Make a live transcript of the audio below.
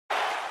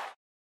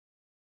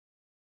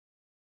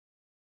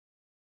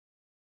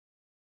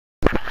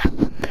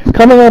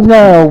Coming up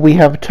now, we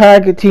have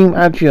Tag Team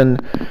Action,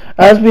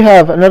 as we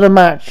have another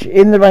match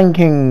in the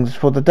rankings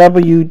for the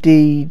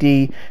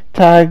WDD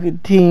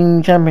Tag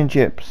Team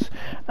Championships,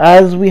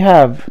 as we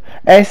have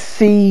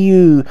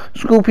SCU,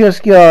 Scorpio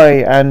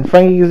Sky and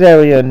Frankie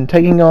Kazarian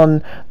taking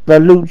on the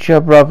Lucha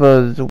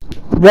Brothers,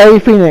 Ray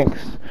Phoenix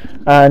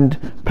and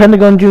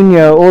Pentagon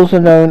Jr., also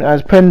known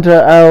as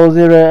Penta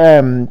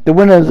L0M. The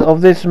winners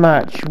of this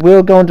match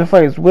will go on to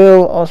face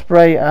Will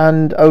Ospreay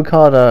and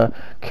Okada.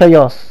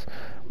 Chaos.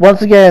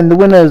 Once again, the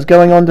winners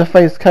going on to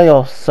face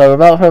Chaos. So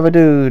without further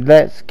ado,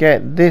 let's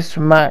get this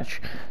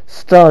match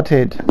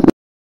started.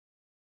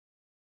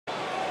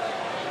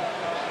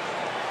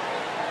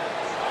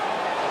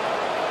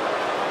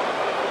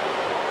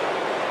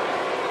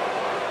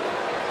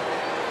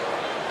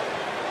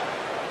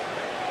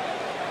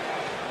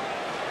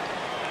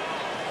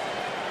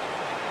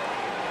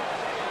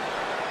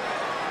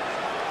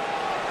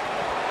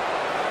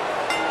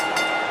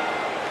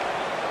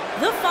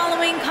 The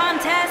following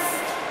contest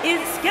is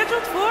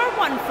scheduled for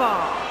one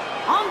fall.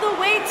 On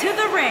the way to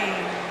the ring,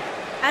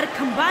 at a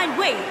combined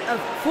weight of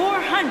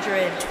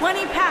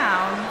 420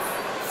 pounds,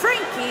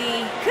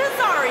 Frankie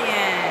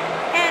Kazarian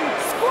and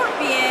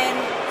Scorpion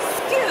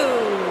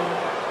SCU.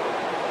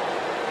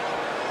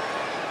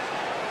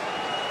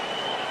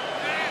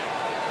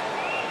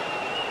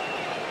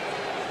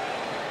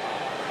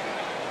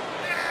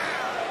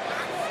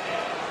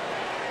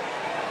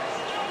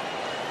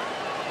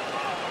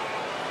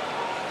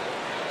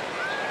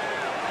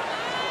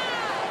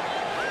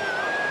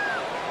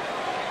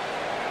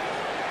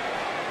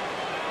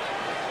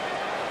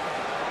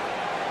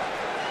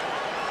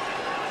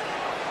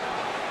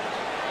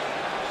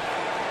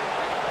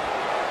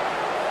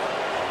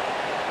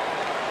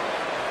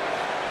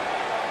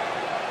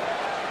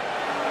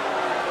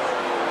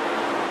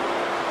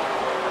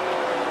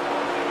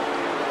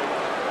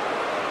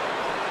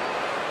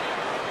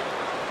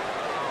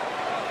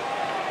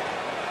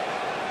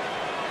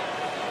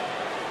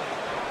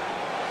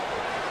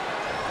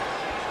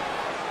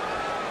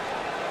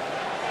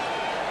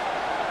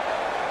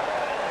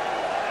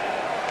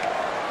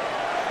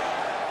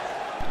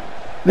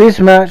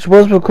 This match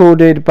was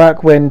recorded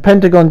back when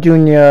Pentagon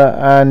Jr.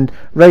 and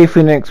Ray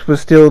Phoenix were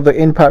still the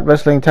Impact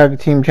Wrestling Tag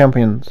Team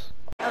Champions.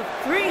 Of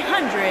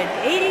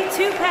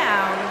 382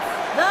 pounds,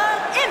 the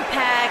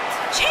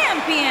Impact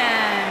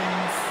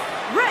Champions,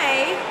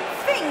 Ray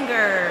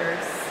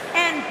Fingers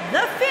and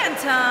the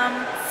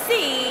Phantom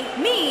C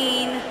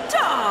Mean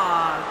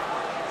Dog.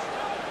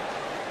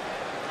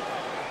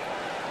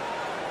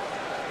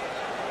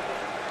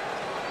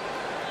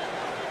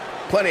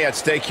 Plenty at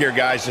stake here,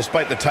 guys,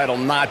 despite the title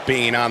not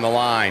being on the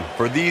line.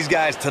 For these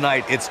guys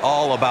tonight, it's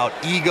all about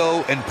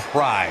ego and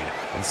pride.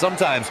 And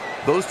sometimes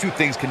those two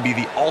things can be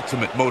the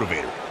ultimate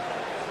motivator.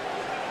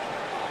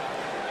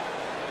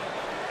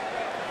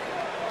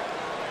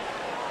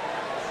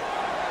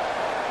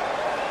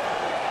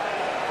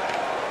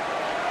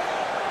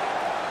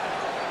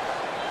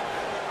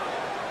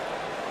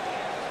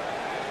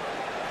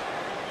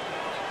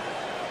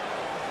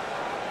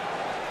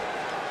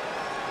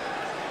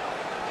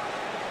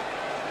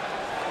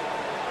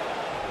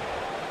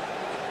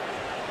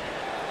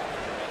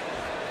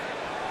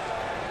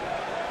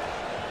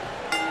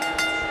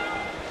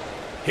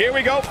 Here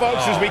we go,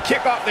 folks, as we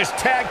kick off this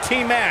tag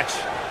team match.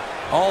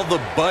 All the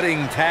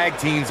budding tag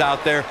teams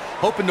out there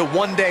hoping to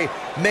one day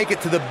make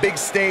it to the big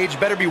stage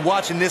better be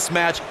watching this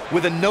match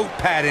with a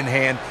notepad in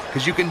hand,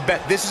 because you can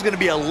bet this is going to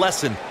be a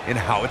lesson in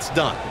how it's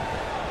done.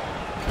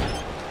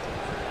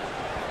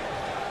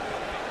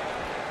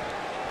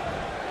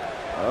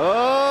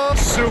 Oh,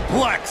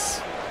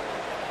 suplex.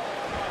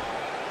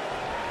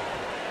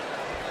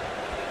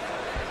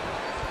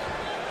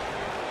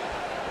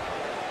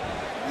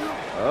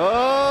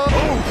 Oh.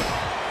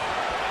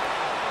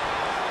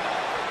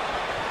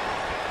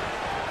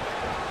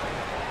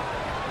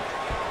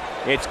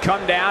 It's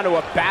come down to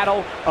a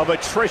battle of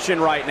attrition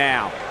right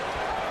now.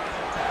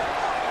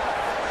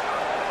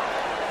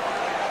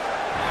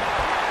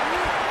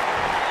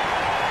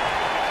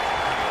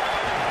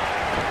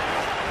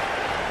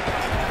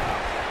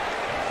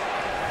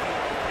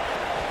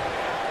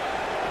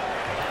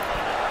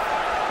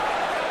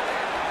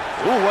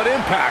 Ooh, what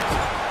impact.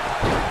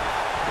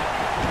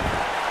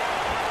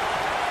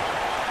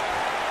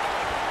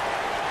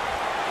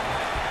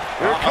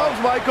 Here it comes,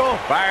 Michael.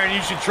 Byron,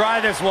 you should try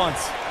this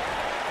once.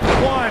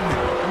 One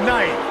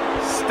night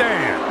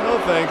stand. No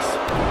thanks.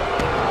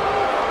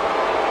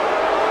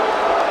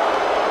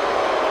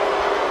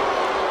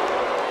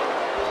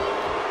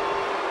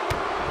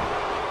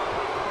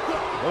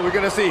 What are we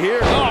gonna see here?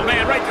 Oh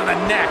man, right to the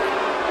neck.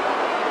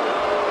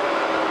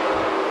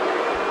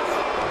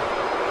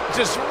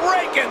 Just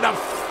rake in the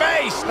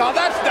face. No,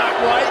 that's not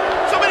right.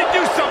 Somebody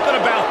do something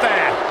about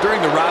that.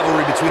 During the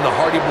rivalry between the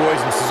Hardy Boys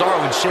and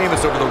Cesaro and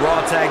Sheamus over the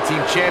Raw Tag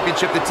Team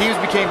Championship, the teams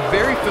became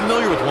very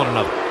familiar with one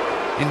another.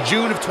 In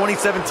June of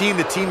 2017,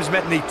 the teams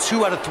met in a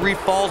 2 out of 3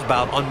 falls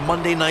bout on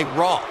Monday Night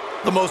Raw.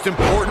 The most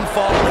important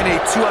fall in a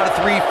 2 out of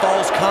 3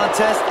 falls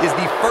contest is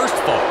the first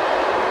fall.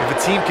 If a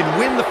team can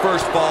win the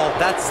first fall,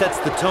 that sets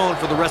the tone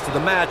for the rest of the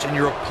match, and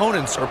your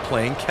opponents are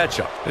playing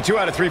catch-up. The 2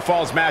 out of 3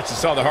 falls match that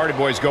saw the Hardy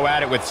Boys go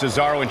at it with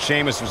Cesaro and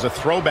Sheamus was a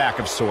throwback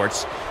of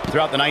sorts.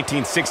 Throughout the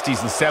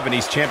 1960s and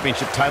 70s,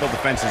 championship title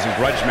defenses and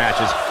grudge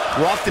matches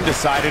were often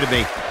decided in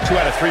the 2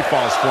 out of 3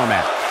 falls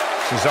format.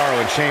 Cesaro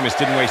and Sheamus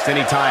didn't waste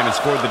any time and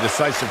scored the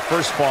decisive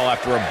first fall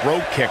after a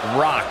brogue kick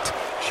rocked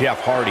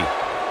Jeff Hardy.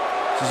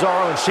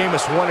 Cesaro and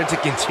Sheamus wanted to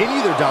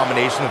continue their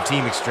domination of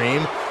Team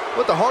Extreme,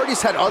 but the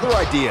Hardys had other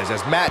ideas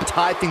as Matt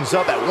tied things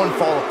up at 1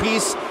 fall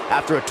apiece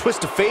after a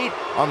twist of fate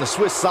on the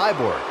Swiss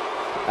Cyborg.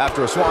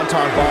 After a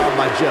swanton bomb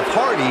by Jeff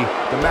Hardy,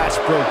 the match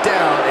broke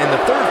down and the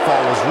 3rd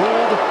fall was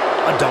ruled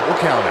a double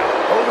countout.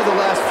 Over the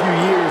last few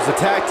years, the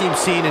tag team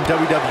scene in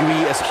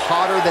WWE is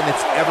hotter than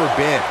it's ever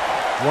been.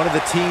 One of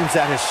the teams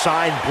that has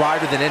shined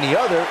brighter than any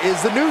other is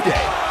the New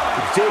Day.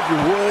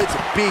 Xavier Woods,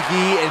 Big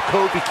E, and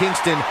Kofi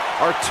Kingston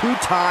are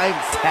 2-time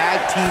tag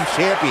team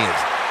champions.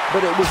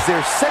 But it was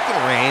their second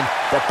reign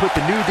that put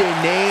the New Day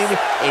name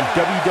in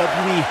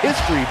WWE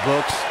history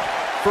books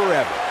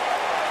forever.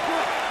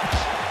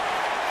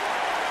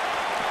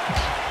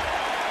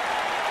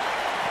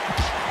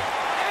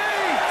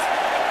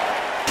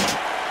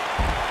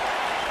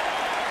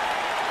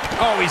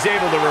 Oh, he's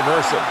able to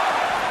reverse it.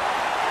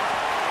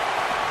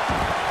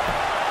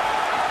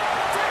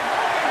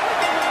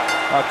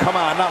 Oh, come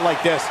on, not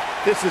like this.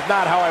 This is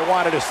not how I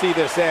wanted to see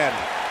this end.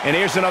 And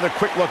here's another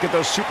quick look at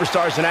those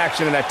superstars in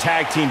action in that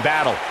tag team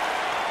battle.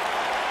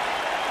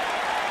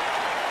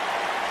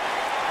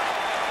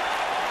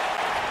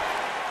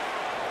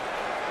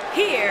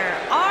 Here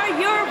are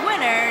your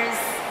winners,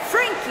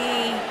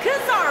 Frankie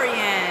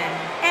Kazarian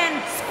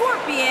and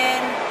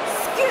Scorpion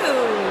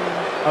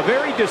SCU. A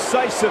very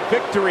decisive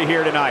victory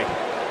here tonight.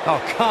 Oh,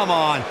 come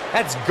on.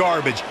 That's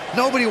garbage.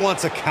 Nobody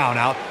wants a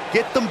count-out.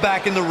 Get them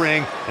back in the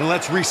ring, and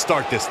let's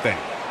restart this thing.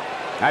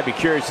 I'd be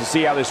curious to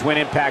see how this win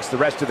impacts the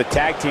rest of the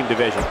tag team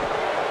division.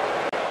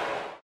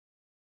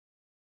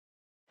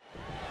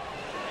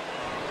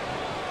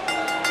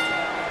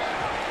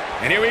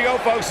 And here we go,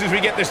 folks, as we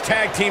get this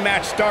tag team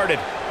match started.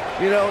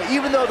 You know,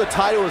 even though the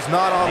title is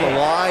not on the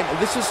line,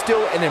 this is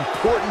still an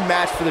important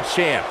match for the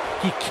champ.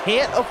 He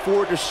can't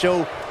afford to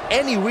show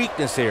any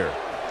weakness here.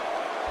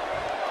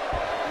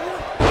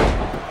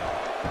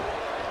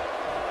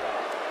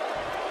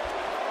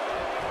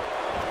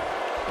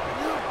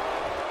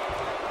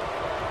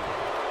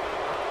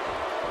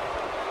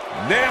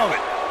 Nailed it.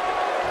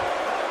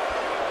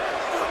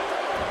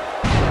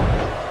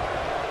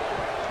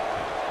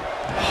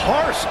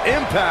 Harsh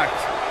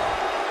impact.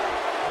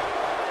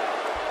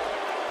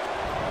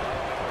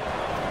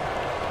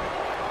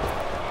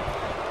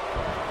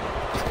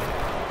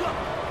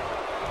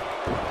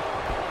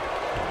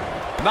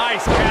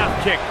 Nice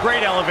calf kick,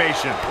 great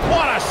elevation.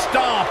 What a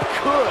stomp.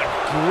 Good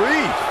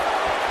grief.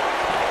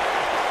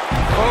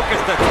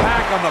 Focused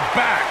attack on the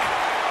back.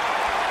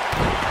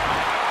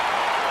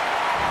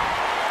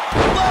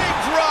 Leg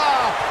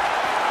drop.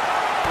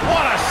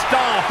 What a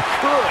stomp.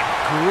 Good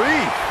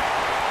grief.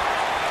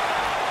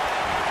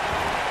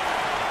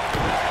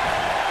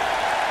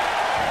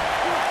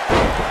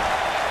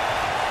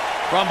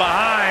 From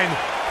behind.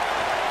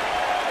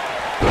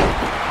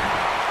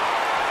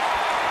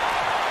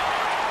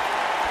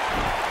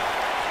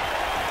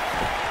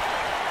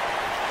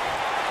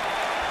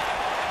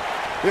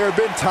 There have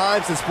been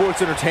times in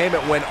sports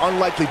entertainment when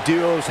unlikely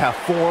duos have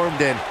formed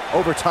and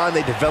over time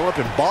they develop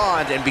and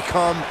bond and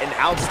become an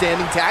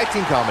outstanding tag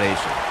team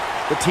combination.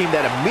 The team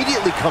that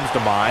immediately comes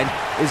to mind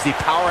is the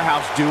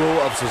powerhouse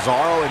duo of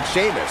Cesaro and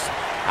Sheamus.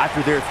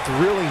 After their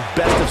thrilling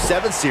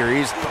best-of-7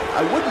 series,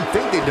 I wouldn't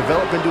think they'd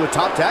develop into a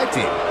top tag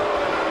team.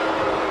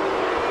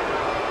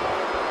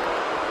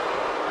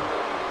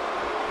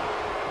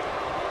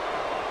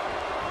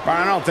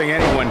 I don't think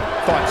anyone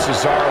thought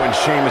Cesaro and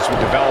Sheamus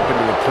would develop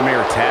into a premier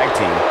tag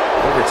team.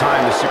 Over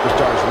time, the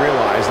superstars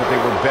realized that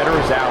they were better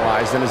as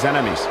allies than as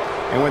enemies.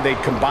 And when they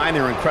combined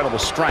their incredible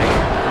strength,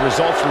 the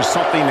results were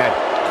something that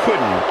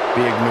couldn't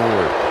be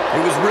ignored.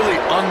 It was really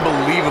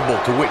unbelievable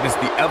to witness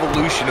the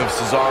evolution of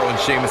Cesaro and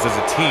Sheamus as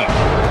a team.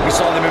 We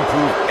saw them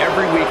improve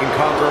every week and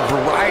conquer a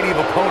variety of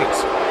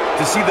opponents.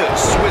 To see the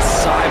Swiss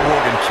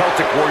Cyborg and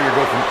Celtic Warrior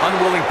go from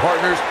unwilling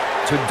partners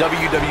to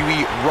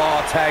WWE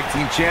Raw Tag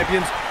Team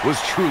Champions was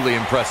truly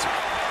impressive.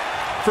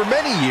 For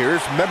many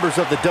years,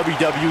 members of the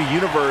WWE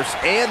Universe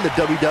and the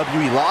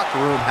WWE locker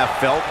room have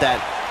felt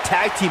that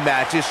tag team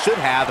matches should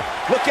have,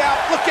 look out,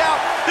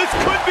 this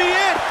could be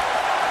it!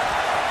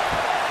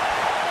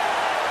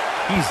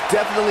 He's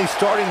definitely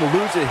starting to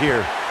lose it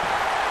here.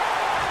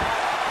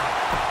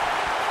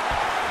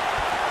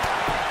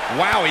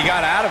 Wow, he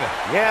got out of it.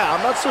 Yeah,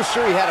 I'm not so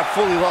sure he had it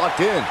fully locked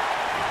in.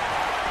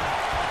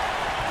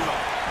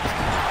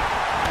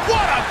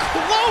 What a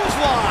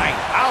clothesline!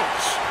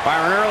 Ouch!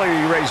 Byron, earlier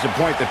you raised a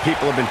point that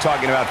people have been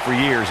talking about for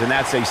years, and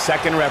that's a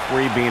second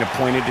referee being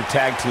appointed to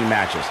tag team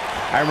matches.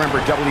 I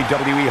remember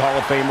WWE Hall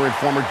of Famer and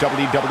former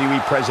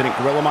WWE President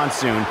Gorilla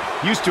Monsoon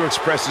used to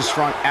express his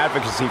strong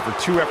advocacy for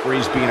two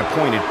referees being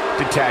appointed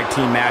to tag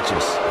team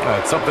matches.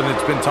 It's something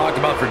that's been talked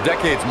about for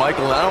decades,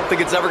 Michael, and I don't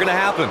think it's ever going to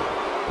happen.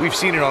 We've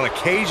seen it on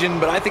occasion,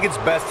 but I think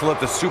it's best to let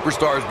the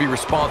superstars be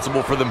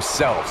responsible for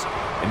themselves.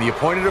 And the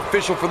appointed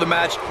official for the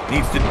match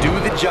needs to do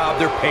the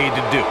job they're paid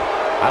to do.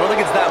 I don't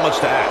think it's that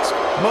much to ask.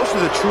 Most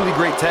of the truly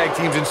great tag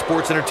teams in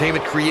sports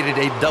entertainment created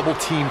a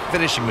double-team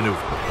finishing maneuver.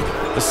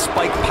 The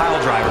spike pile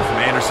driver from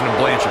Anderson and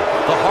Blanchard,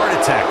 the heart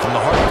attack from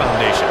the Hart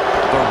Foundation,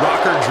 the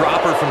rocker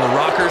dropper from the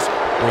Rockers,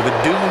 or the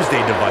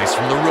Doomsday device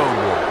from the Road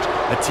Warriors.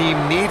 A team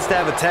needs to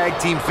have a tag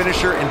team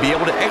finisher and be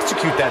able to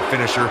execute that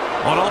finisher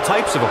on all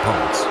types of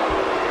opponents.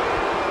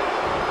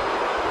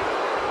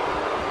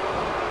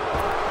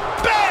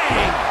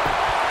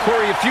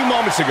 Corey, a few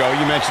moments ago,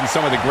 you mentioned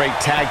some of the great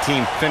tag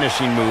team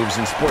finishing moves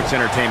in sports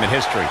entertainment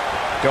history.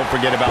 Don't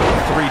forget about the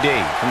 3D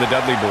from the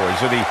Dudley Boys,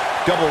 or the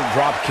double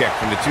drop kick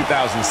from the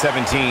 2017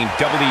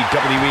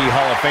 WWE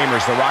Hall of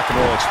Famers, the Rock and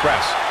Roll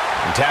Express.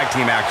 In tag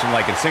team action,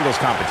 like in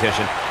singles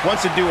competition,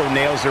 once a duo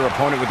nails their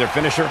opponent with their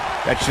finisher,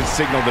 that should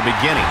signal the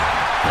beginning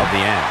of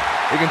the end.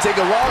 It can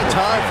take a long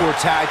time for a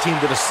tag team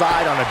to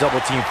decide on a double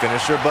team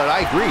finisher, but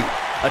I agree.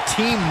 A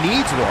team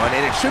needs one,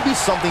 and it should be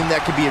something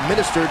that can be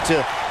administered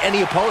to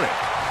any opponent.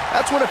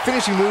 That's when a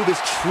finishing move is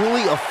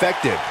truly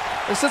effective.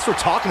 And since we're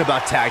talking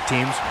about tag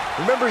teams,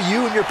 remember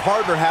you and your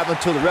partner have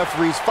until the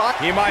referees fight.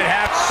 He might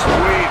have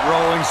sweet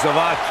rolling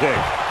savate kick.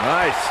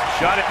 Nice.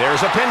 Shot it.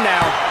 There's a pin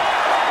now.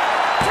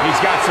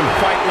 He's got some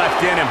fight left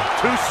in him.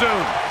 Too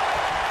soon.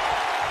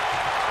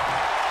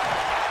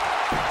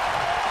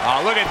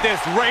 Oh, look at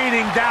this,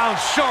 raining down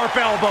sharp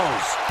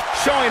elbows.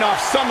 Showing off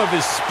some of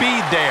his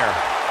speed there.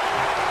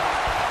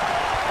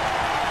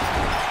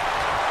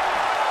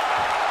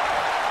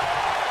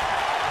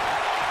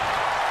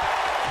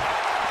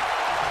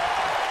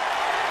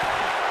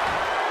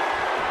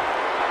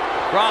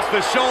 Across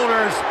the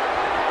shoulders.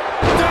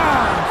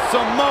 Down,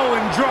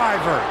 Samoan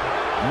driver.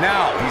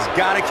 Now he's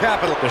got a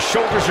capital. The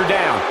shoulders are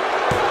down.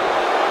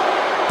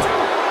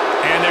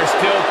 And there's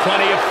still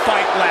plenty of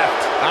fight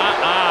left.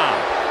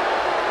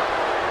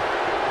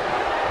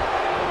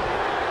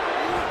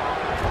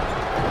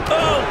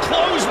 Oh,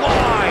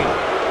 clothesline.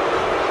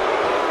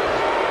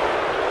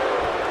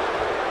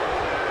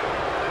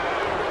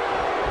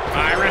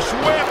 Irish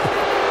whip.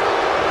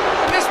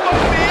 This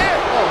might be it.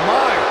 Oh,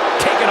 my.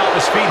 Taking off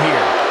his feet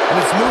here. And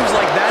it's moves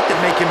like that that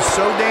make him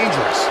so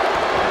dangerous.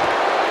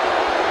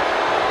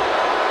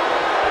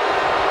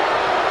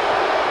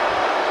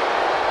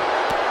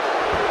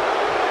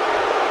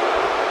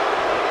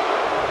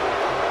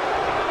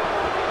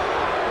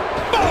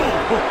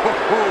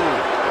 Boom!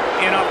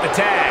 In off the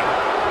tag.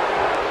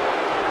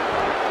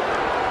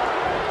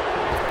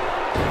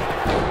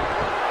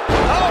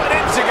 Oh, and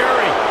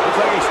Enziguri. Looks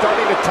like he's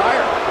starting to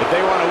tire. If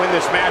they want to win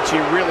this match,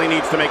 he really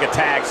needs to make a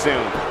tag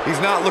soon.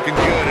 He's not looking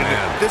good, and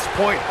at this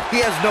point,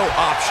 he has no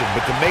option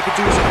but to make it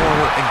to his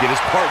corner and get his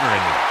partner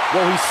in there.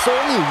 Well, he's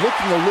certainly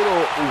looking a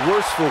little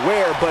worse for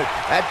wear, but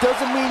that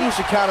doesn't mean you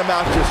should count him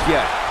out just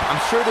yet.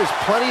 I'm sure there's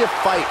plenty of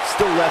fight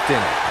still left in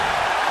him.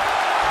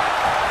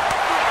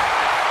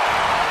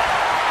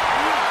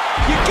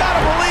 You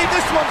gotta believe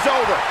this one's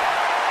over.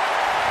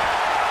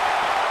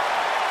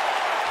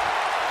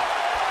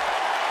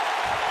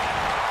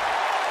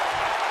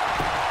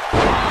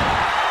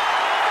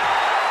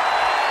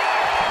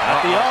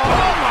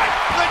 Oh my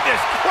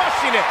goodness,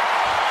 crushing it.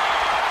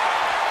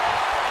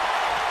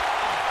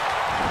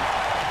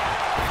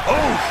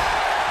 Oof.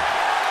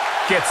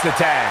 Gets the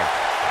tag.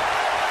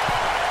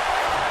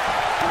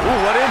 Ooh,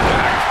 what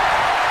impact.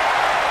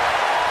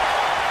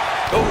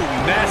 Oh,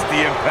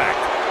 nasty impact.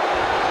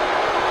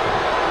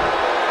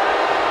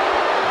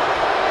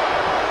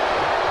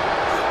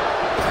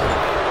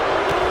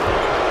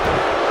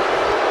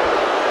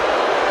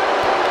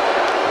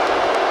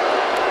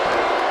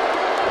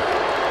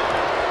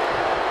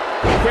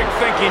 Quick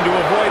thinking to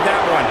avoid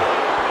that one.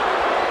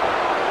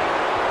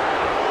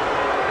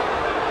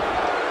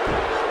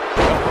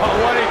 Oh,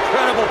 what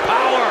incredible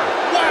power.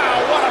 Wow,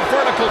 what a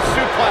vertical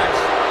suplex.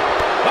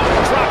 Oh,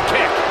 drop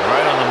kick.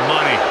 Right on the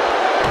money.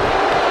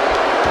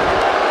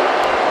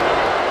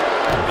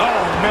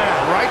 Oh, man,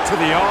 right to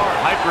the arm.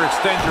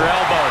 Hyperextend your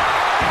elbow.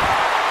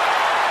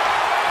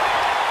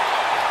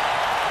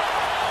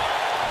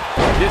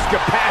 This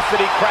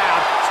capacity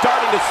crowd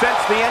starting to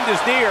sense the end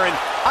is near, and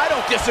I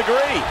don't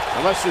disagree.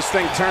 Unless this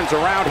thing turns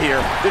around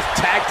here, this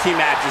tag team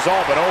match is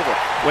all but over.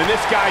 When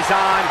this guy's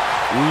on,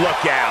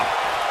 look out.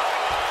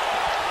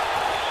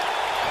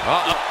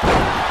 Uh-oh.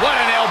 What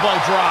an elbow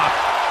drop.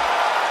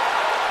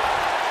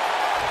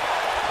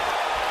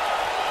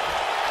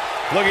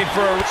 Looking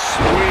for a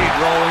sweet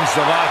rolling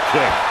savate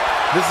kick.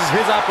 This is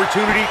his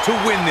opportunity to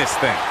win this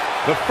thing.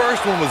 The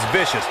first one was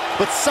vicious,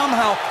 but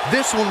somehow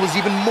this one was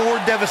even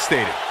more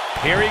devastating.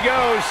 Here he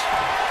goes.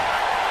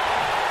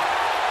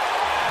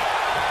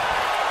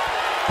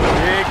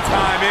 Big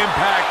time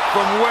impact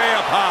from way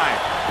up high.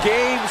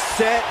 Game,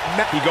 set,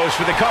 match. He goes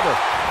for the cover.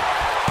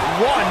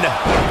 One.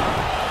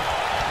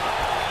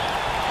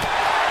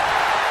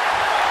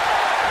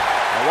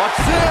 Now watch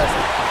this.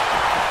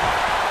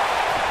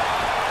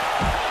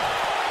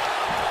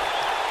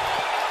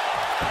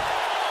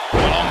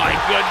 Oh my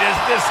goodness,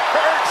 this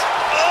hurts.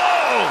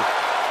 Oh!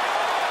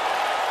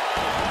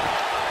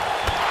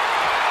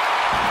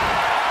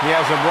 He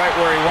has him right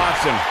where he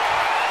wants him.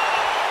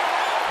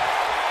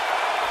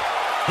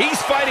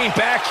 He's fighting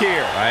back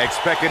here. I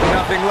expected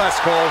nothing less,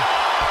 Cole.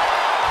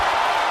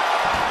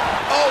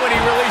 Oh, and he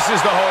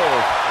releases the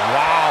hold.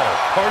 Wow.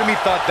 Part of me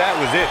thought that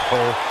was it,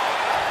 Cole.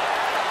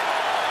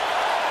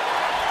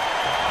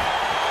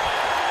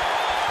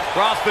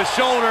 Across the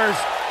shoulders.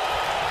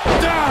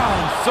 Down,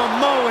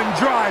 Samoan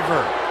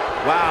driver.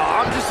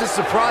 Wow, I'm just as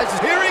surprised as...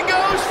 Here he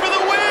goes for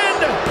the win!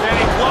 And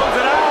he closes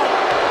it out.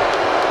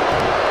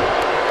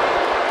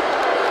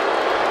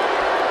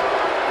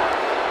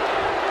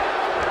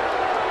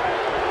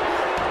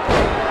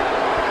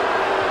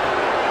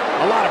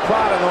 A lot of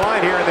pride on the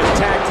line here in this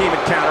tag team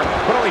encounter,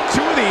 but only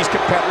two of these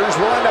competitors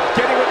will end up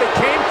getting what they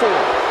came for,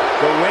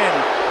 the win.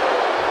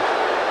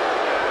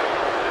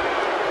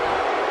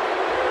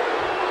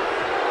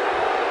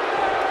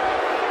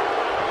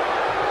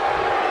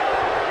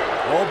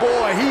 Oh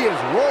boy, he is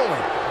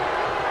rolling.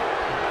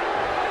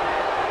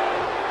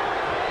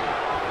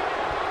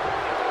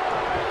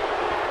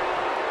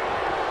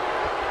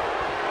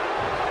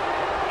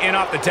 In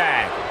off the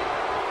tag.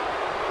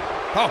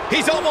 Oh,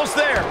 he's almost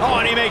there. Oh,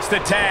 and he makes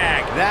the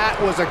tag. That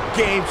was a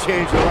game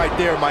changer right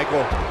there,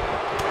 Michael.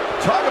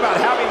 Talk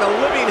about having the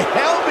living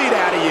hell beat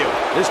out of you.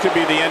 This could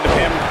be the end of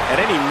him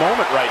at any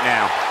moment right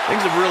now.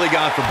 Things have really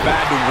gone from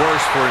bad to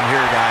worse for him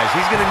here, guys.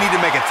 He's going to need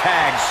to make a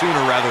tag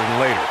sooner rather than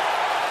later.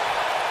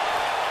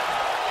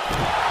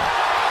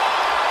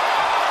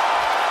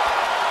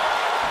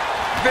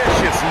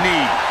 Vicious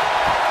knee.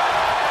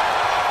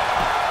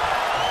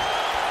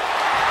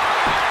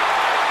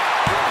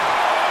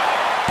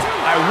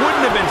 I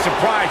wouldn't have been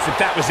surprised if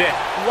that was it.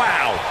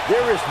 Wow.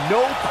 There is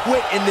no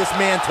quit in this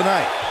man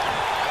tonight.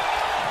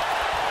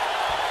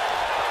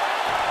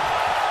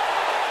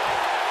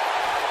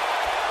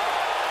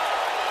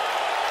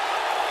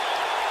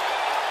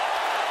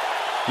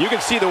 You can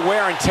see the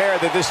wear and tear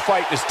that this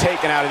fight has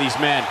taken out of these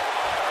men.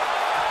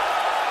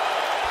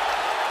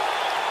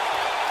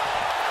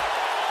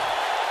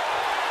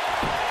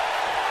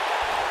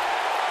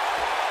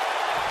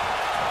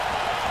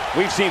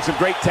 We've seen some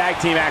great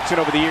tag team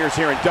action over the years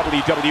here in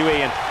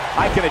WWE, and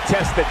I can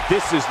attest that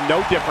this is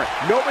no different.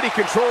 Nobody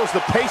controls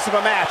the pace of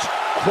a match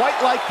quite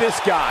like this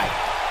guy.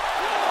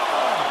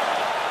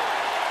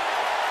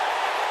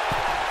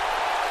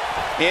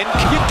 And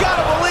you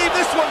gotta believe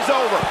this one's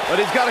over. But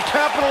he's got to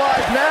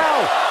capitalize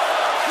now.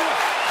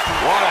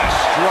 What a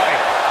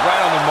strike.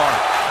 Right on the mark.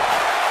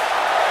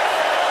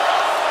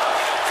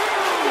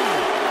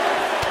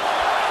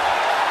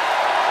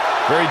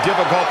 Very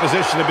difficult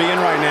position to be in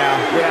right now.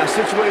 Yeah,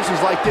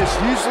 situations like this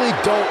usually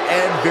don't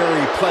end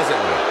very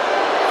pleasantly.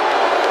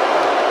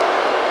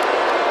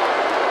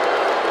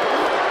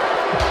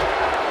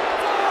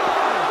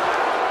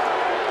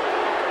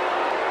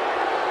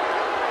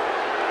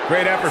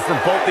 Great effort from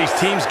both these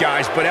teams,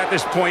 guys, but at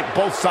this point,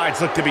 both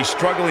sides look to be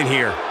struggling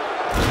here.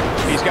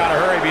 He's got to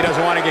hurry if he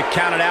doesn't want to get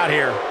counted out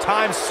here.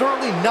 Time's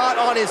certainly not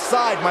on his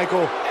side,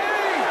 Michael.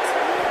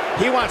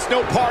 He wants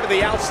no part of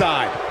the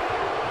outside.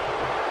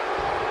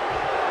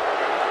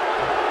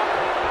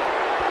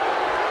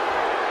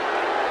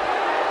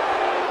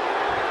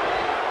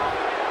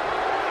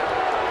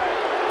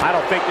 I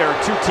don't think there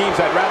are two teams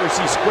I'd rather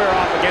see square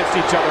off against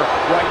each other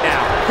right now.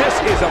 This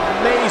is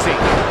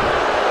amazing.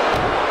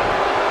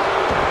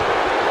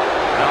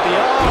 Oh,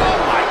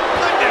 my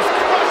goodness,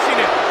 crushing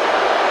it.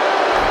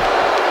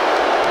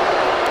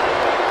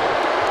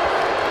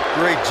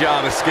 Great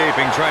job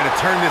escaping, trying to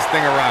turn this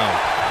thing around.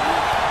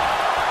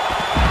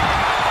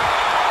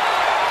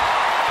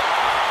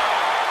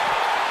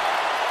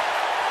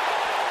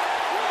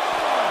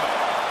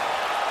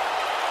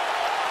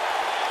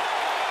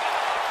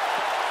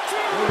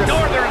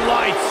 Northern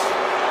Lights.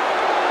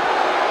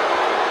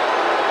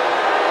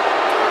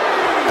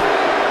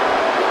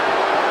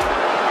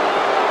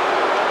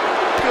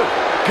 Good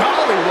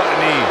golly, what a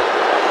knee.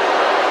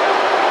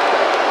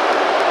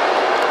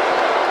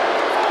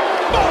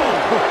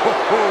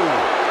 Boom.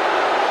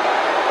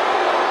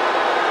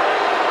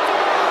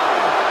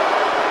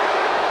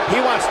 He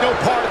wants no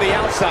part of the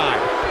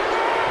outside.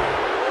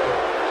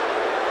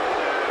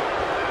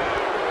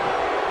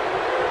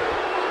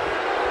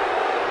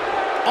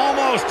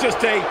 Almost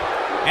just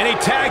and he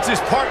tags his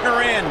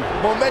partner in.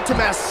 Momentum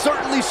has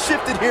certainly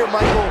shifted here,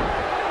 Michael.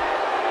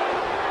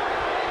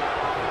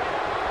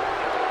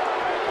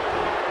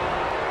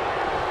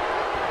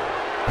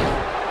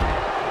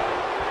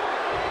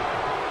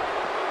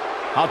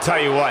 I'll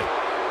tell you what,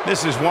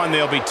 this is one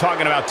they'll be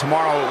talking about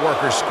tomorrow at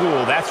work or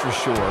school, that's for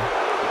sure.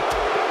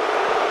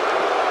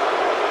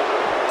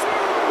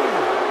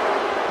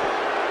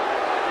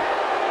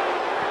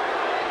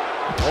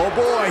 Oh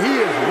boy, he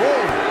is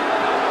rolling.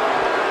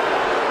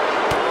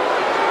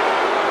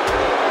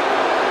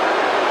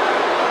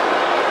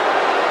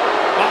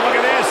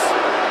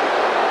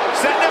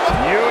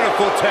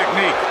 Beautiful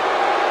technique.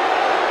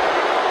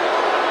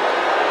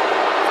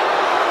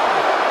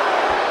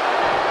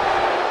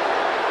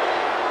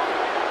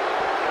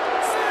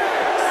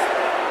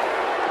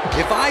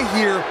 If I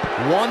hear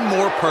one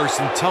more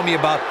person tell me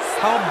about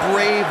how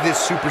brave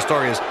this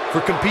superstar is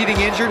for competing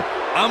injured,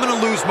 I'm going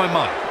to lose my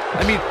mind.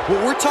 I mean,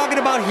 what we're talking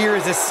about here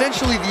is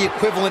essentially the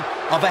equivalent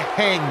of a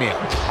hangnail.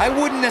 I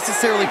wouldn't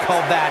necessarily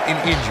call that an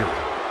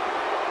injury.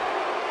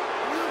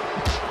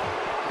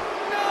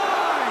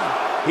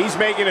 He's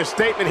making a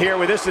statement here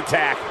with this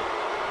attack.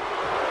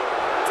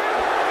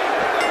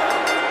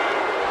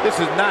 This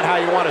is not how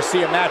you want to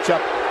see a matchup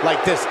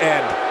like this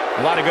end.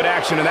 A lot of good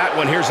action in that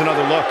one. Here's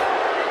another look.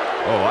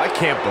 Oh, I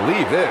can't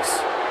believe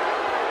this.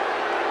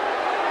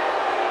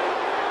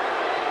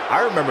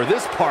 I remember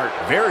this part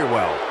very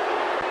well.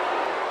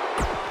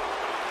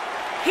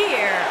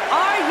 Here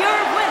are your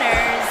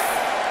winners.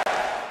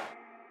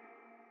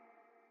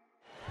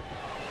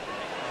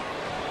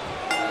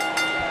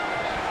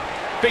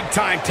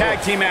 Big-time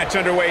tag team match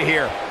underway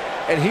here.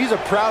 And he's a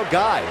proud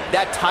guy.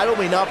 That title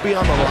may not be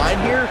on the line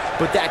here,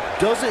 but that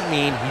doesn't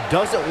mean he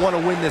doesn't want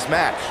to win this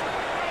match.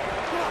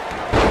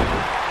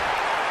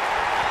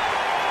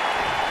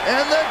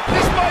 And then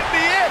this might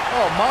be it.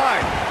 Oh,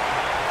 my.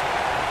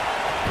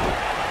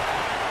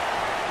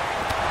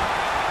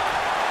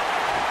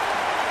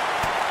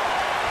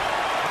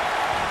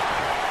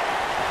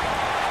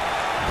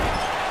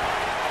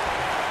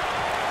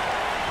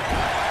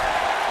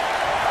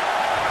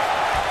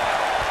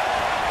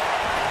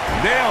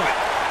 Nailed it.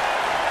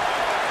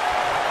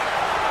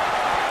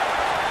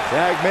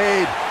 Tag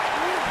made.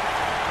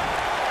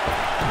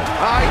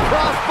 High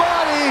cross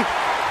body.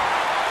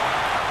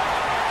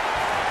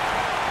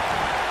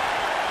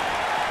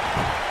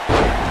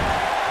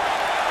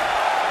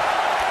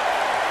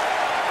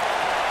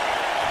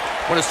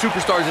 When a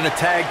superstar is in a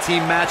tag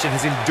team match and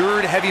has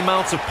endured heavy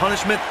amounts of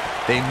punishment,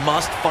 they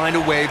must find a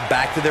way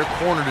back to their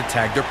corner to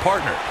tag their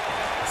partner.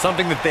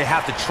 Something that they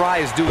have to try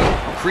is doing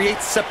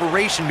create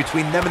separation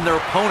between them and their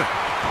opponent.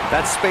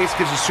 That space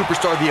gives a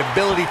superstar the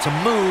ability to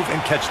move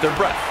and catch their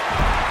breath.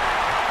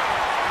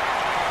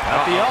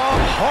 At the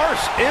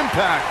harsh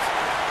impact.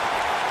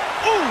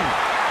 Ooh!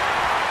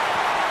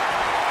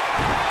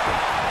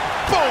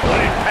 Boom,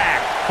 what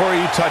impact! Corey,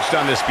 you touched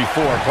on this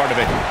before. Part of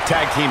a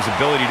tag team's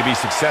ability to be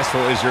successful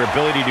is their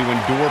ability to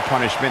endure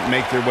punishment and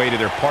make their way to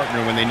their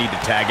partner when they need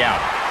to tag out.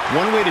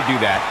 One way to do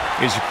that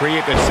is to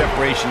create that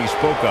separation you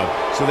spoke of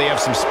so they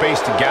have some space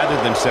to gather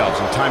themselves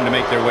and time to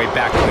make their way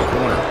back to the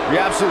corner.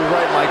 You're absolutely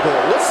right, Michael.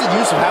 What's the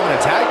use of having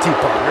a tag team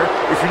partner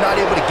if you're not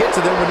able to get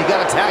to them when you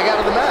got to tag out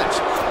of the match?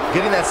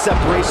 Getting that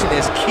separation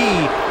is key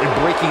in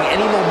breaking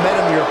any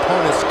momentum your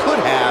opponents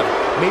could have,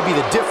 maybe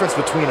the difference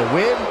between a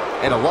win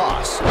and a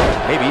loss,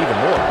 maybe even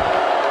more.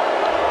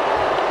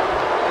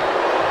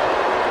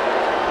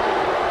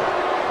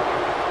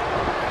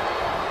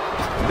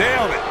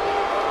 Nailed it.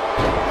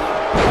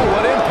 Oh,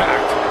 what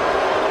impact.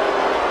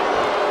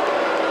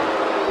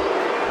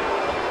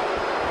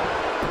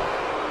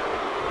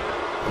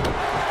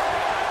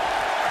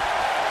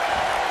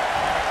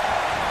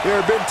 There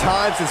have been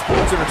times in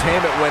sports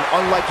entertainment when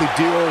unlikely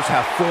duos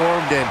have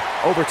formed and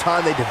over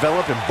time they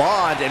develop and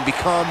bond and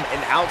become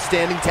an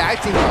outstanding tag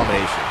team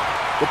combination.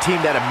 The team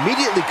that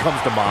immediately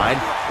comes to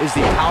mind is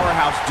the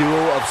powerhouse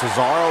duo of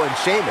Cesaro and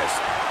Sheamus.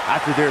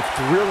 After their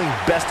thrilling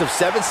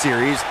best-of-7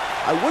 series,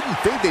 I wouldn't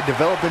think they'd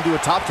develop into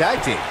a top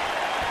tag team.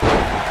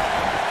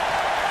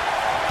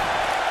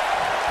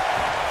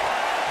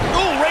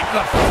 Oh, right in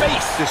the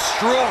face.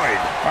 Destroyed.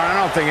 I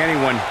don't think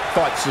anyone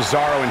thought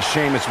Cesaro and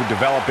Sheamus would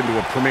develop into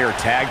a premier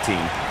tag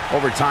team.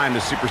 Over time,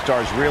 the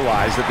superstars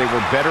realized that they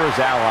were better as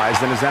allies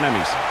than as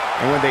enemies.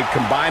 And when they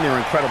combined their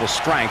incredible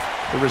strength,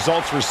 the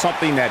results were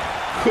something that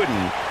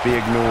couldn't be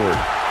ignored.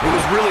 It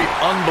was really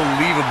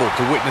unbelievable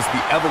to witness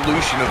the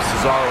evolution of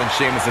Cesaro and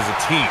Sheamus as a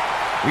team.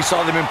 We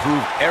saw them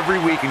improve every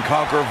week and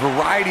conquer a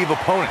variety of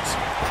opponents.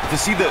 To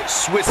see the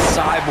Swiss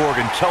Cyborg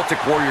and Celtic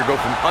Warrior go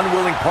from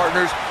unwilling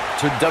partners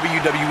to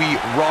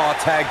WWE Raw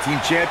Tag Team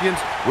Champions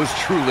was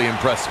truly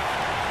impressive.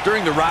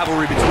 During the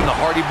rivalry between the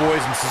Hardy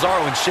Boys and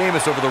Cesaro and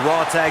Sheamus over the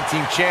Raw Tag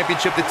Team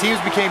Championship, the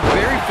teams became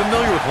very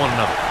familiar with one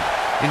another.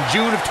 In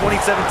June of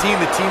 2017,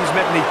 the teams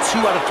met in a 2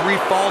 out of 3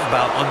 falls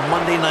bout on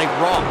Monday Night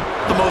Raw.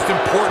 The most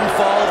important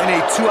fall in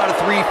a 2 out of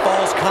 3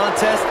 falls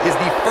contest is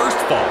the first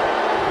fall.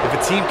 If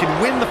a team can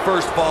win the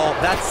first fall,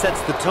 that sets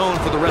the tone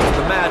for the rest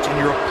of the match, and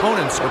your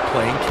opponents are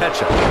playing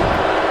catch-up.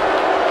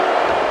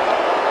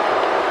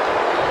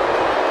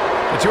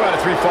 The 2 out of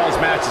 3 falls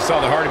match that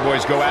saw the Hardy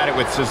Boys go at it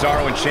with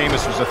Cesaro and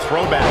Sheamus was a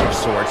throwback of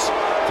sorts.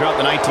 Throughout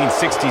the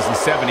 1960s and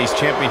 70s,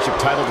 championship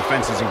title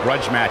defenses and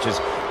grudge matches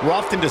were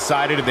often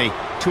decided in a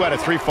 2 out of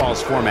 3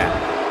 falls format.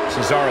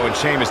 Cesaro and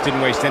Sheamus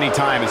didn't waste any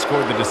time and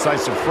scored the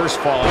decisive first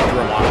fall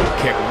after a model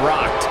kick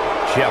rocked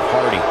Jeff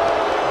Hardy.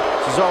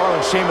 Cesaro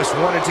and Sheamus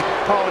wanted to...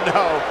 Oh,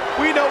 no.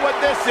 We know what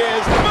this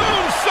is.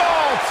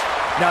 Moonsault!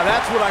 Now,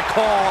 that's what I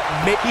call...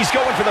 He's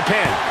going for the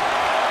pin.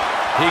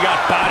 He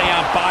got body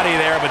on body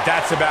there, but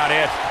that's about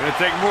it. Gonna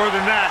take more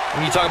than that.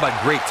 When you talk about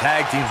great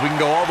tag teams, we can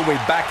go all the way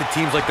back to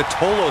teams like the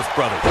Tolos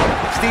brothers,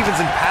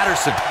 Stevens and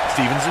Patterson,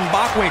 Stevens and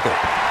Bockwinkel,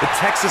 the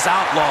Texas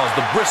Outlaws,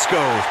 the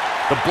Briscoes,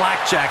 the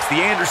Blackjacks,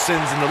 the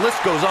Andersons, and the list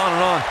goes on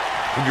and on.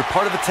 When you're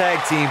part of a tag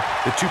team,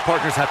 the two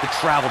partners have to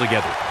travel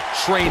together,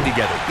 train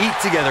together, eat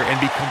together, and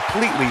be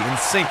completely in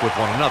sync with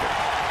one another.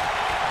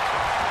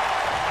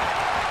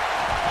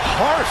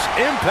 Harsh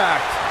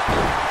impact.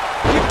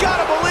 You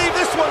gotta believe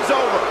this one's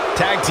over.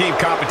 Tag team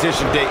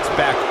competition dates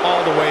back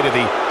all the way to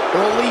the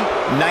early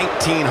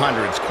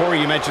 1900s. Corey,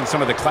 you mentioned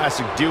some of the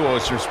classic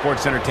duos from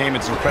sports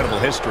entertainment's incredible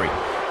history.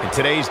 In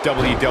today's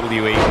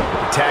WWE,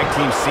 the tag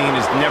team scene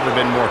has never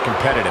been more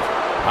competitive.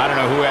 I don't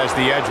know who has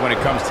the edge when it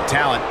comes to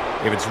talent,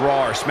 if it's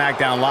Raw or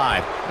SmackDown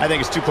Live. I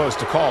think it's too close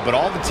to call, but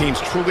all the teams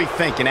truly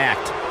think and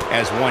act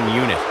as one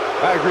unit.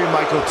 I agree,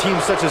 Michael.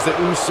 Teams such as the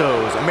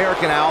Usos,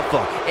 American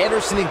Alpha,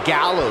 Anderson and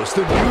Gallows,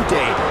 The New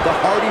Day, the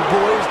Hardy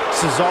Boys,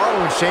 Cesaro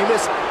and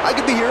Sheamus. I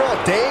could be here all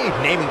day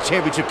naming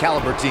championship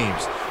caliber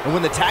teams. And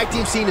when the tag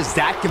team scene is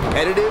that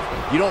competitive,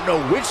 you don't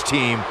know which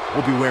team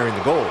will be wearing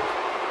the gold.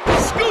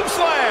 Scoop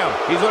slam!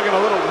 He's looking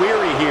a little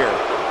weary here.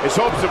 His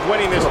hopes of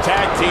winning this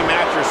tag team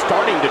match are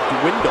starting to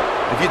dwindle.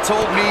 If you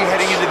told me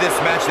heading into this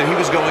match that he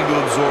was going to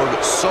absorb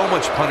so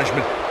much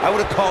punishment, I would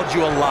have called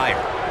you a liar.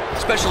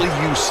 Especially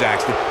you,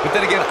 Saxton. But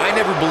then again, I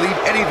never believe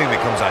anything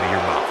that comes out of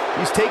your mouth.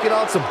 He's taken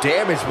on some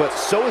damage, but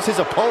so is his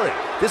opponent.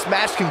 This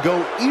match can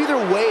go either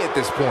way at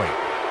this point.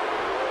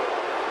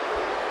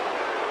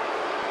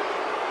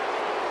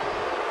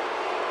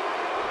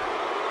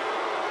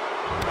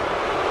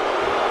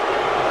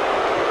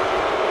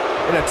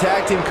 In a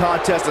tag team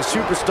contest, a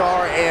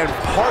superstar and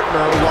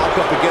partner lock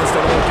up against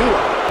another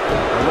duo.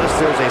 Unless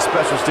there's a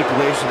special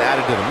stipulation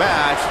added to the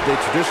match, the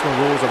traditional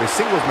rules of a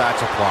singles match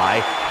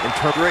apply.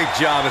 Great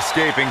job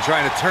escaping,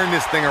 trying to turn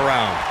this thing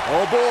around.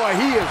 Oh boy,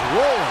 he is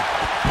rolling.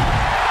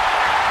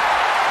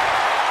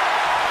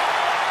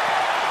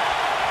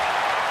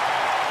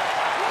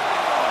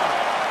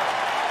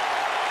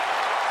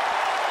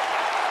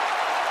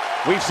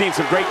 We've seen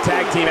some great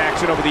tag team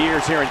action over the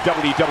years here in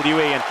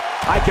WWE, and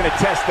I can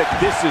attest that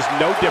this is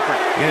no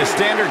different. In a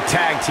standard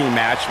tag team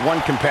match,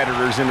 one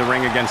competitor is in the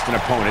ring against an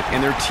opponent,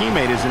 and their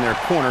teammate is in their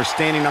corner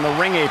standing on the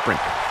ring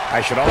apron. I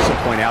should also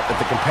point out that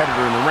the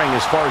competitor in the ring,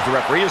 as far as the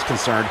referee is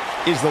concerned,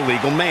 is the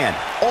legal man.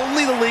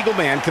 Only the legal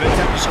man can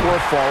attempt to score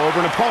a fall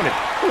over an opponent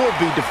or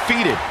be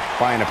defeated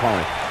by an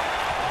opponent.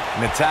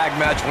 In the tag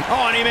match,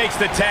 oh, and he makes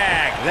the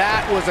tag.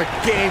 That was a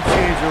game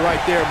changer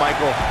right there,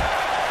 Michael.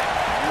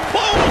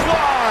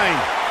 Clothesline!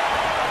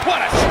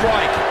 What a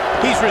strike!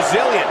 He's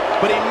resilient,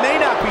 but he may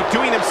not be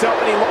doing himself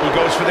any longer. He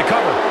goes for the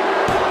cover.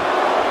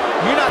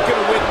 You're not going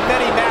to win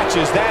many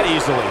matches that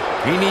easily.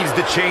 He needs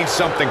to change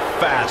something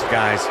fast,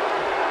 guys.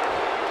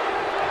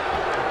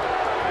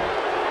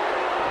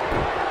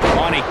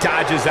 On, he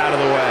dodges out of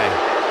the way.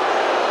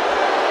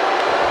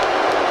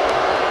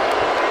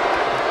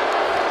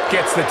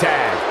 Gets the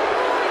tag.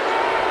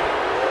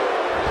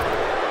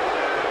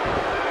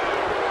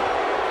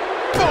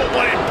 Oh,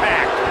 what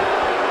impact!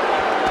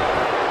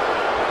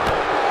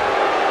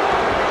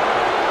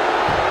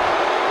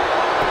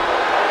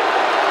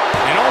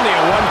 And only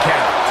a one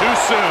count. Too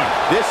soon.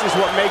 This is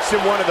what makes him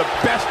one of the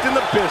best in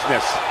the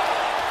business.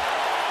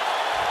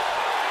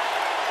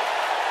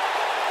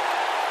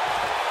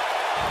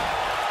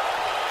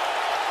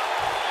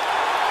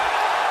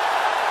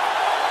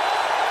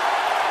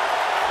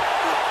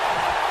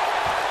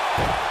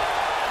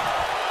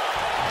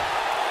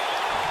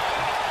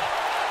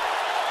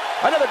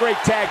 Another great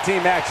tag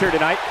team match here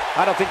tonight.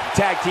 I don't think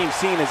the tag team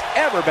scene has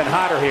ever been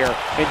hotter here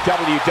in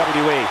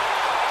WWE.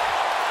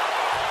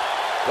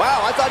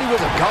 Wow, I thought he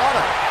was a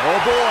goner. Oh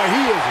boy,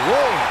 he is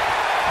rolling.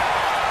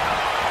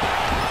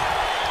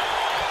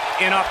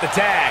 In off the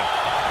tag.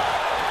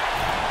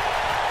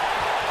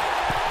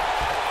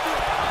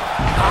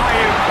 High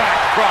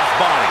impact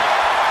crossbody.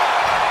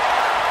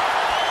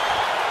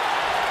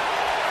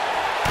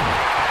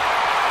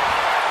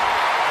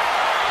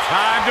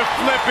 Time to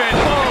flip it.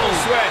 Oh,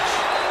 switch.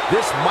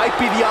 This might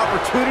be the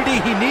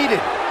opportunity he needed.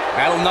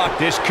 That'll knock.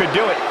 This could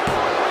do it.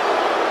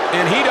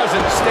 And he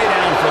doesn't stay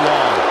down for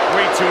long.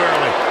 Way too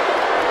early.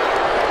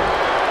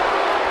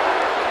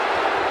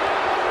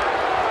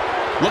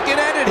 Looking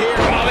at it here.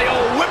 Oh, the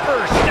old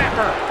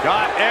whippersnapper.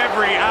 Got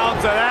every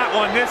ounce of that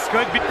one. This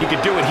could be. He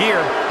could do it here.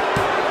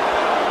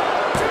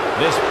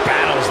 This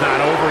battle's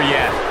not over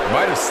yet.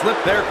 might have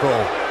slipped there,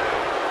 Cole.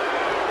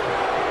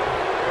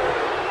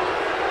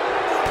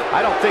 I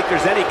don't think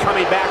there's any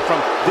coming back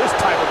from this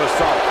type of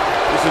assault.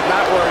 This is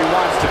not where he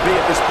wants to be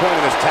at this point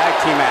in this tag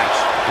team match.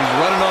 He's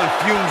running on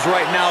fumes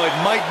right now. It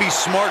might be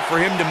smart for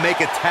him to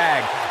make a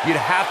tag. You'd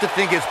have to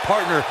think his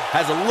partner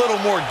has a little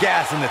more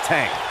gas in the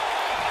tank.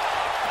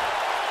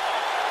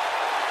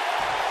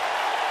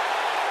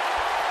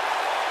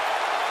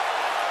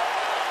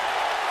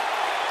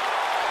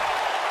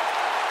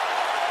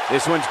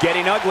 This one's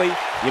getting ugly.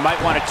 You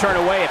might want to turn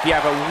away if you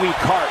have a weak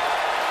heart.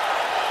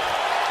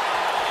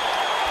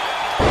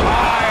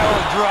 Pile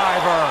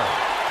driver.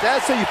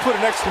 That's how you put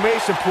an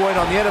exclamation point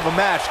on the end of a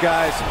match,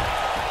 guys.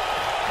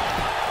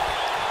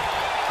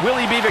 Will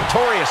he be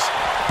victorious?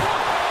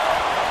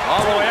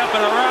 All the way up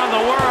and around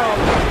the world.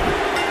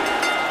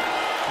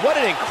 What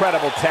an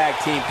incredible tag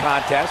team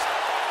contest.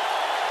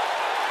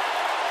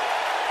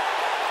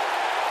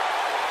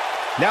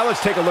 Now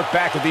let's take a look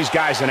back at these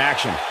guys in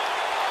action.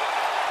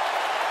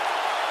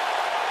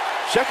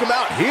 Check them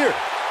out here.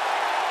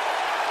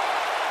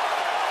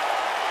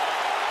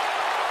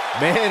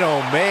 Man,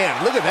 oh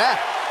man, look at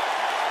that.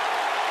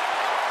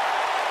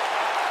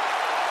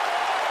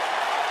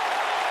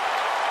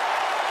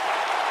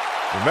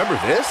 Remember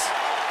this?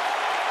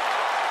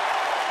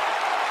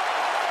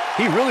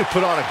 He really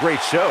put on a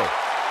great show.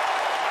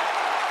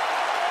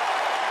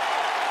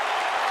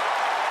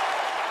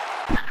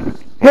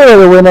 Here are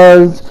the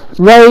winners,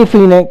 Ray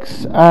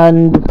Phoenix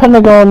and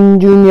Pentagon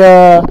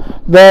Jr.,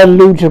 the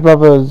Lucha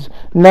Brothers.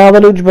 Now the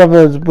Lucha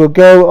Brothers will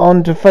go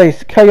on to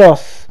face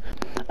Chaos,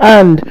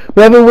 and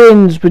whoever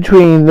wins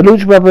between the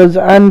Lucha Brothers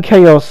and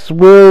Chaos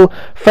will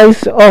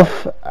face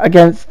off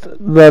against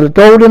the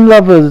Golden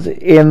Lovers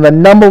in the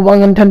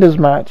 #1 contenders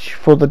match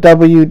for the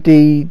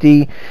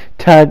WDD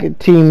Tag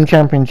Team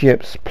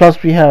Championships.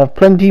 Plus we have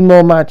plenty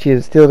more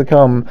matches still to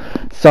come,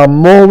 some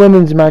more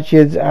women's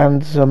matches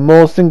and some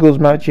more singles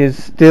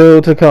matches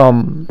still to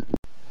come.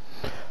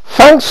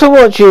 Thanks for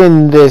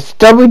watching this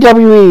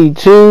WWE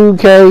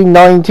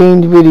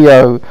 2K19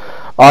 video.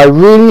 I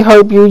really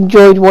hope you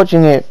enjoyed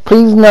watching it.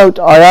 Please note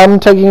I am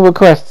taking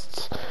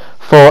requests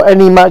for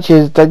any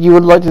matches that you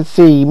would like to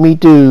see me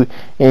do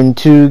in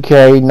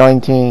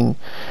 2K19.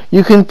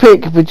 You can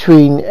pick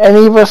between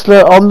any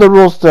wrestler on the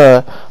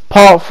roster.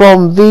 Apart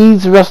from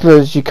these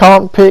wrestlers, you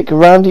can't pick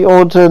Randy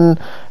Orton,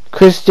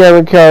 Chris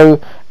Jericho,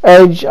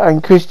 Edge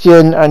and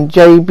Christian and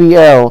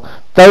JBL.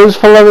 Those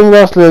following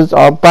wrestlers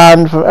are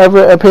banned from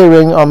ever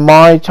appearing on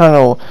my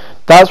channel.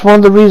 That's one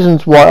of the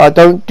reasons why I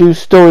don't do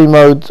story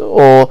modes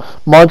or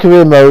my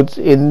career modes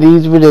in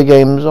these video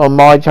games on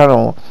my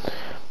channel.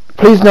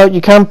 Please note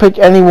you can pick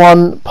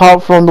anyone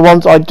apart from the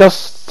ones I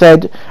just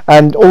said,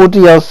 and all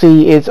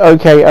DLC is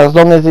okay as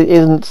long as it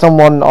isn't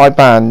someone I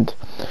banned.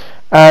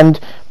 And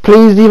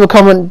please leave a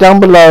comment down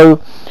below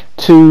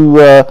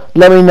to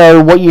let me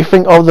know what you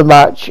think of the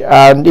match,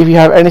 and if you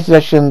have any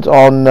suggestions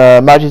on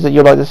matches that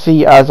you'd like to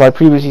see, as I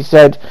previously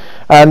said.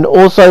 And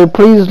also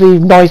please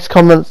leave nice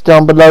comments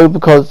down below,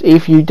 because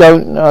if you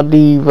don't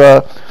leave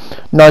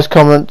nice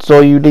comments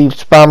or you leave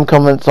spam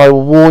comments, I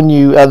will warn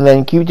you and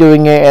then keep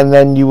doing it, and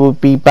then you will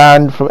be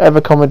banned from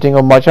ever commenting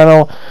on my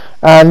channel.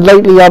 And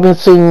lately I've been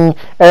seeing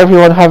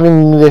everyone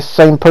having this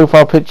same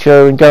profile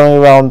picture and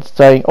going around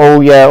saying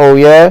oh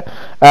yeah,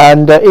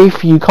 and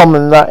if you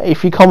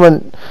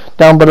comment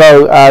down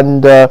below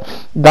and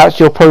that's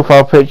your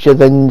profile picture,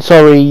 then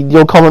sorry,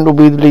 your comment will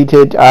be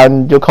deleted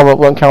and your comment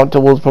won't count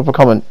towards proper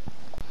comment.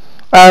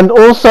 And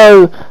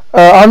also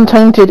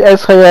Untainted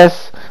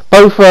SKS,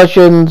 both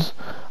versions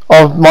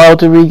of my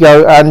alter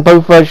ego and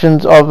both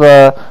versions of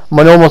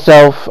my normal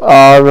self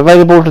are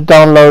available to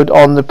download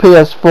on the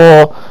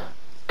PS4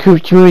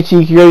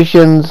 community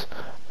creations,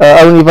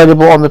 only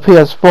available on the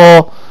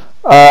PS4.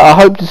 I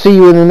hope to see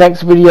you in the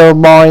next video of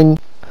mine.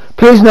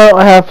 Please note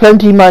I have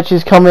plenty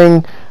matches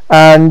coming,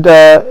 and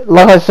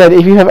like I said,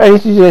 if you have any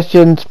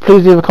suggestions,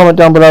 please leave a comment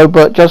down below,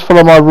 but just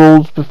follow my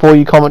rules before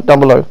you comment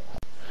down below.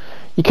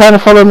 You can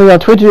follow me on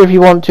Twitter if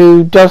you want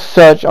to. Just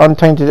search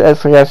Untainted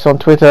SKS on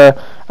Twitter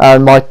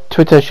and my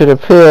Twitter should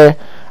appear.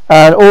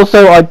 And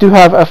also I do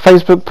have a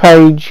Facebook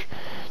page.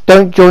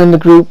 Don't join the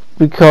group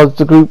because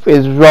the group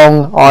is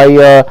wrong.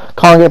 I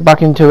can't get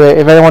back into it.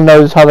 If anyone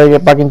knows how they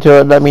get back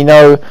into it, let me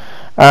know.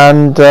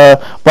 And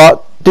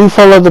but do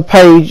follow the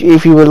page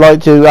if you would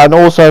like to, and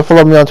also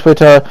follow me on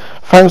Twitter.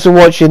 Thanks for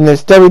watching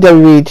this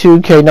WWE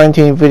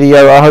 2K19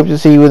 video. I hope to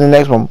see you in the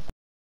next one.